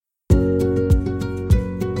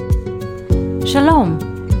Shalom,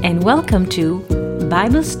 and welcome to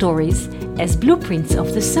Bible Stories as Blueprints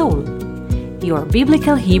of the Soul, your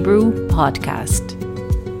Biblical Hebrew podcast.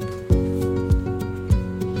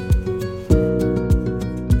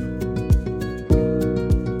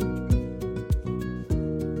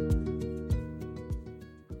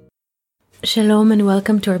 Shalom, and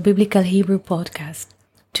welcome to our Biblical Hebrew podcast.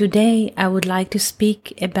 Today, I would like to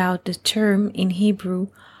speak about the term in Hebrew,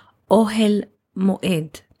 Ohel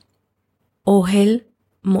Moed. Ohel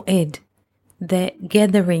Moed, the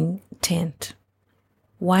gathering tent.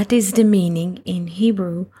 What is the meaning in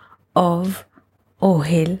Hebrew of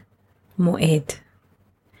Ohel Moed?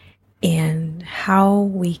 And how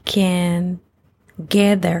we can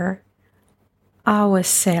gather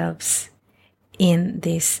ourselves in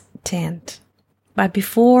this tent. But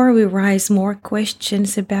before we raise more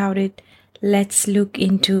questions about it, let's look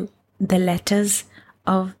into the letters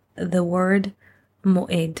of the word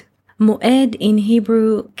Moed. Moed in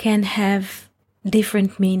Hebrew can have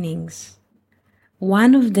different meanings.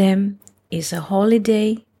 One of them is a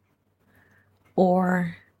holiday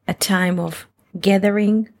or a time of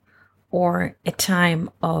gathering or a time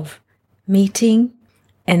of meeting.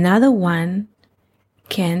 Another one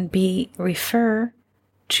can be refer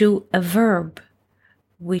to a verb,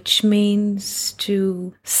 which means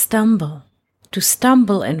to stumble. To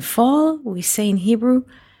stumble and fall, we say in Hebrew,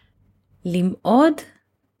 lim'od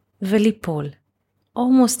velipol.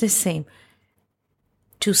 Almost the same.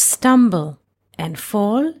 To stumble and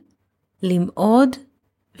fall, lim'od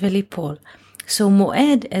velipol. So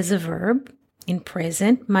moed as a verb in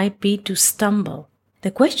present might be to stumble.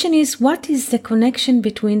 The question is, what is the connection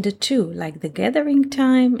between the two, like the gathering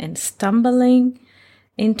time and stumbling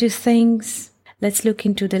into things? Let's look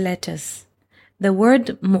into the letters. The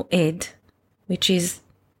word moed, which is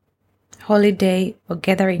holiday or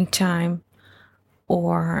gathering time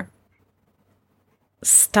or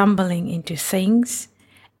stumbling into things,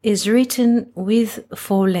 is written with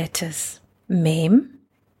 4 letters. Mem,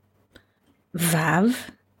 Vav,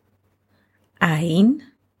 Ain,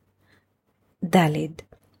 Dalid.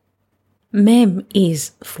 Mem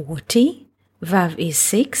is 40, Vav is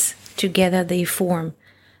 6. Together they form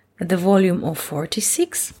the volume of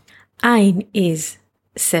 46. Ain is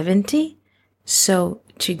 70, so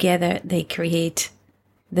together they create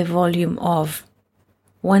the volume of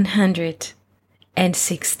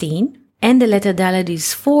 116. And the letter Daled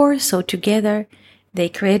is 4, so together they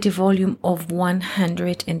create a volume of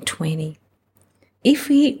 120. If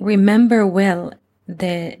we remember well,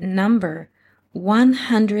 the number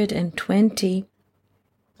 120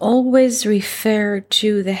 always refer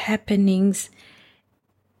to the happenings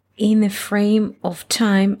in a frame of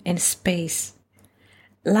time and space.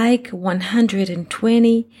 Like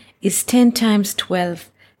 120 is 10 times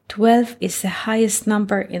 12. 12 is the highest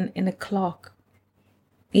number in a clock.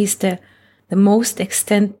 Is the most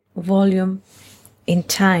extent volume in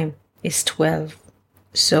time is 12.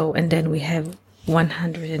 So, and then we have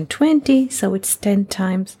 120, so it's 10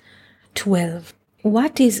 times 12.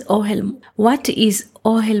 What is Ohel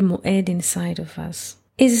Moed inside of us?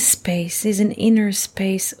 Is a space, is an inner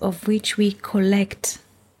space of which we collect,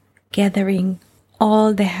 gathering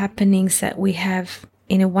all the happenings that we have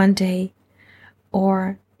in a one day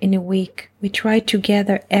or in a week. We try to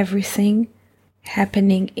gather everything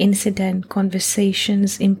happening, incident,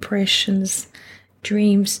 conversations, impressions,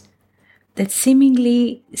 dreams that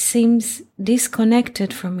seemingly seems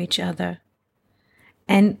disconnected from each other,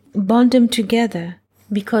 and bond them together,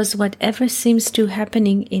 because whatever seems to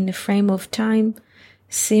happening in the frame of time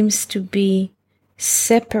seems to be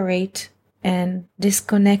separate and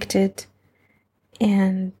disconnected,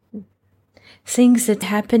 and things that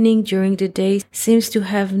happening during the day seems to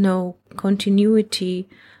have no continuity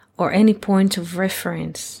or any point of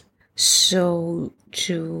reference. So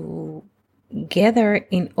to gather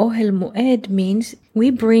in Ohel Moed means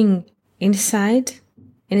we bring inside,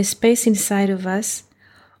 in a space inside of us,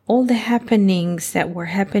 all the happenings that were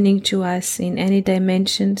happening to us in any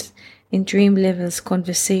dimensions, in dream levels,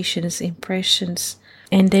 conversations, impressions,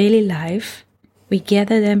 and daily life. We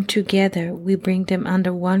gather them together, we bring them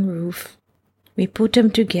under one roof, we put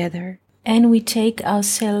them together, and we take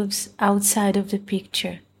ourselves outside of the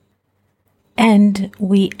picture. And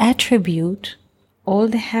we attribute all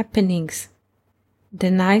the happenings,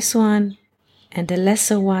 the nice one and the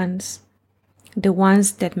lesser ones, the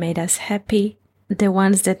ones that made us happy, the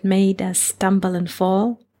ones that made us stumble and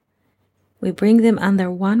fall. We bring them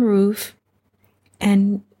under one roof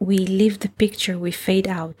and we leave the picture, we fade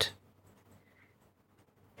out.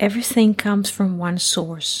 Everything comes from one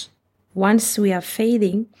source. Once we are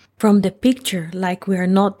fading from the picture, like we are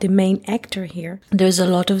not the main actor here, there's a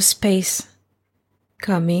lot of space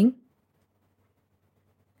coming,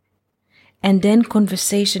 and then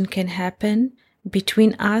conversation can happen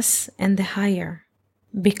between us and the higher.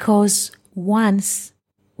 Because once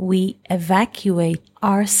we evacuate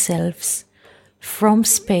ourselves from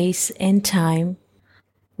space and time,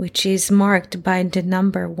 which is marked by the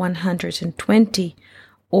number 120,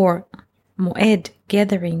 or Moed,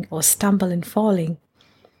 gathering, or stumble and falling,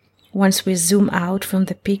 once we zoom out from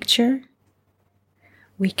the picture,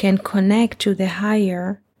 we can connect to the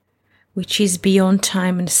higher, which is beyond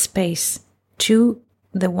time and space, to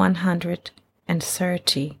the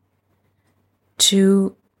 130,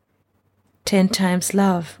 to 10 times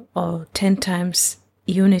love or 10 times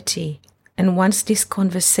unity. And once this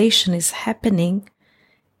conversation is happening,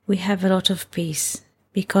 we have a lot of peace,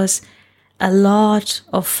 because a lot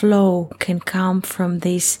of flow can come from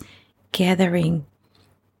this gathering.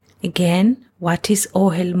 Again, what is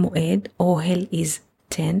Ohel Moed? Ohel is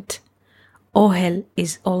tent. Ohel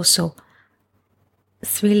is also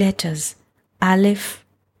 3 letters, Aleph,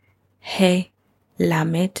 He,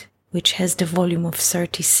 Lamed, which has the volume of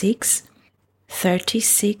 36.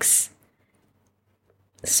 36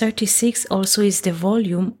 also is the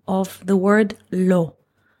volume of the word Lo,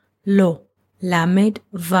 Lamed,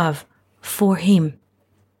 Vav, for him,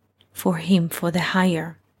 for the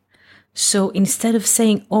higher. So instead of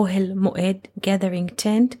saying Ohel Moed, gathering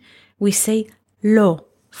tent, we say Lo,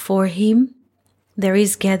 for him there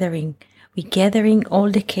is gathering. We gathering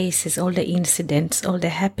all the cases, all the incidents, all the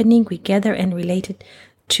happening, we gather and relate it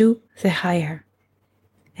to the higher.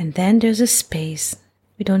 And then there's a space.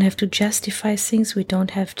 We don't have to justify things, we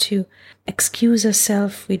don't have to excuse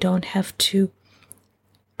ourselves, we don't have to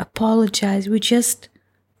apologize. We're just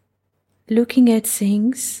looking at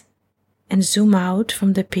things and zoom out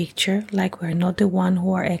from the picture, like we're not the one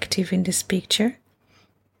who are active in this picture.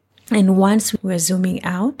 And once we're zooming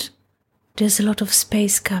out, there's a lot of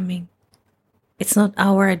space coming. It's not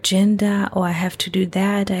our agenda, or I have to do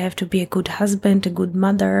that, I have to be a good husband, a good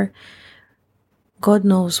mother, God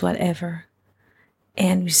knows whatever.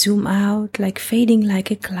 And we zoom out, like fading like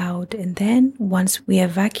a cloud. And then once we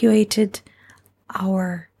evacuated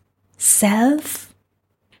our self,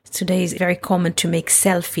 today is very common to make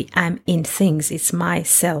selfie, I'm in things, it's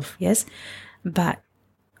myself, yes? But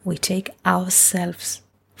we take ourselves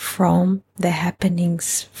from the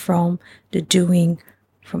happenings, from the doing,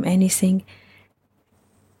 from anything.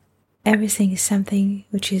 Everything is something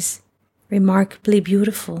which is remarkably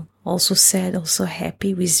beautiful, also sad, also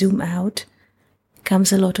happy. We zoom out,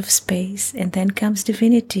 comes a lot of space, and then comes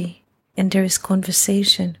divinity. And there is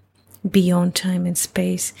conversation beyond time and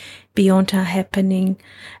space, beyond our happening,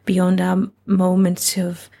 beyond our moments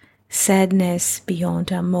of sadness,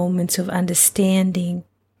 beyond our moments of understanding,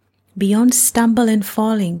 beyond stumble and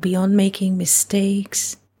falling, beyond making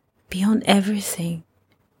mistakes, beyond everything.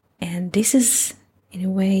 And this is, in a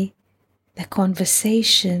way, the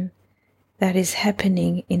conversation that is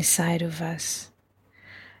happening inside of us.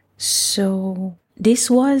 So this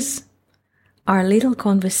was our little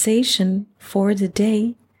conversation for the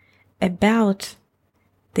day about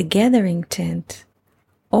the gathering tent,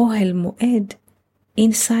 Ohel Moed,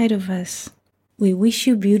 inside of us. We wish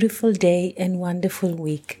you a beautiful day and wonderful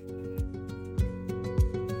week.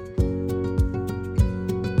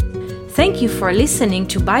 Thank you for listening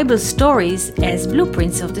to Bible Stories as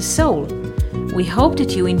Blueprints of the Soul. We hope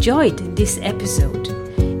that you enjoyed this episode.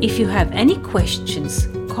 If you have any questions,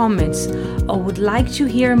 comments, or would like to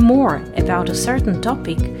hear more about a certain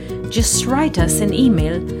topic, just write us an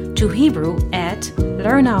email to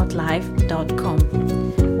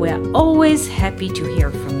hebrew@learnoutlive.com. We are always happy to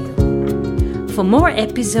hear from you. For more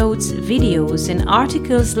episodes, videos, and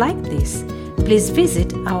articles like this, please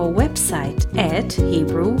visit our website at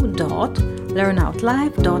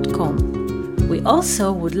hebrew.learnoutlive.com. We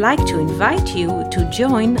also would like to invite you to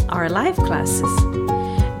join our live classes.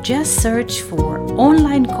 Just search for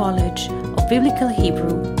Online College of Biblical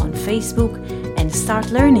Hebrew on Facebook and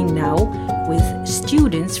start learning now with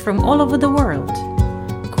students from all over the world.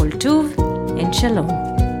 Kol Tuv and Shalom.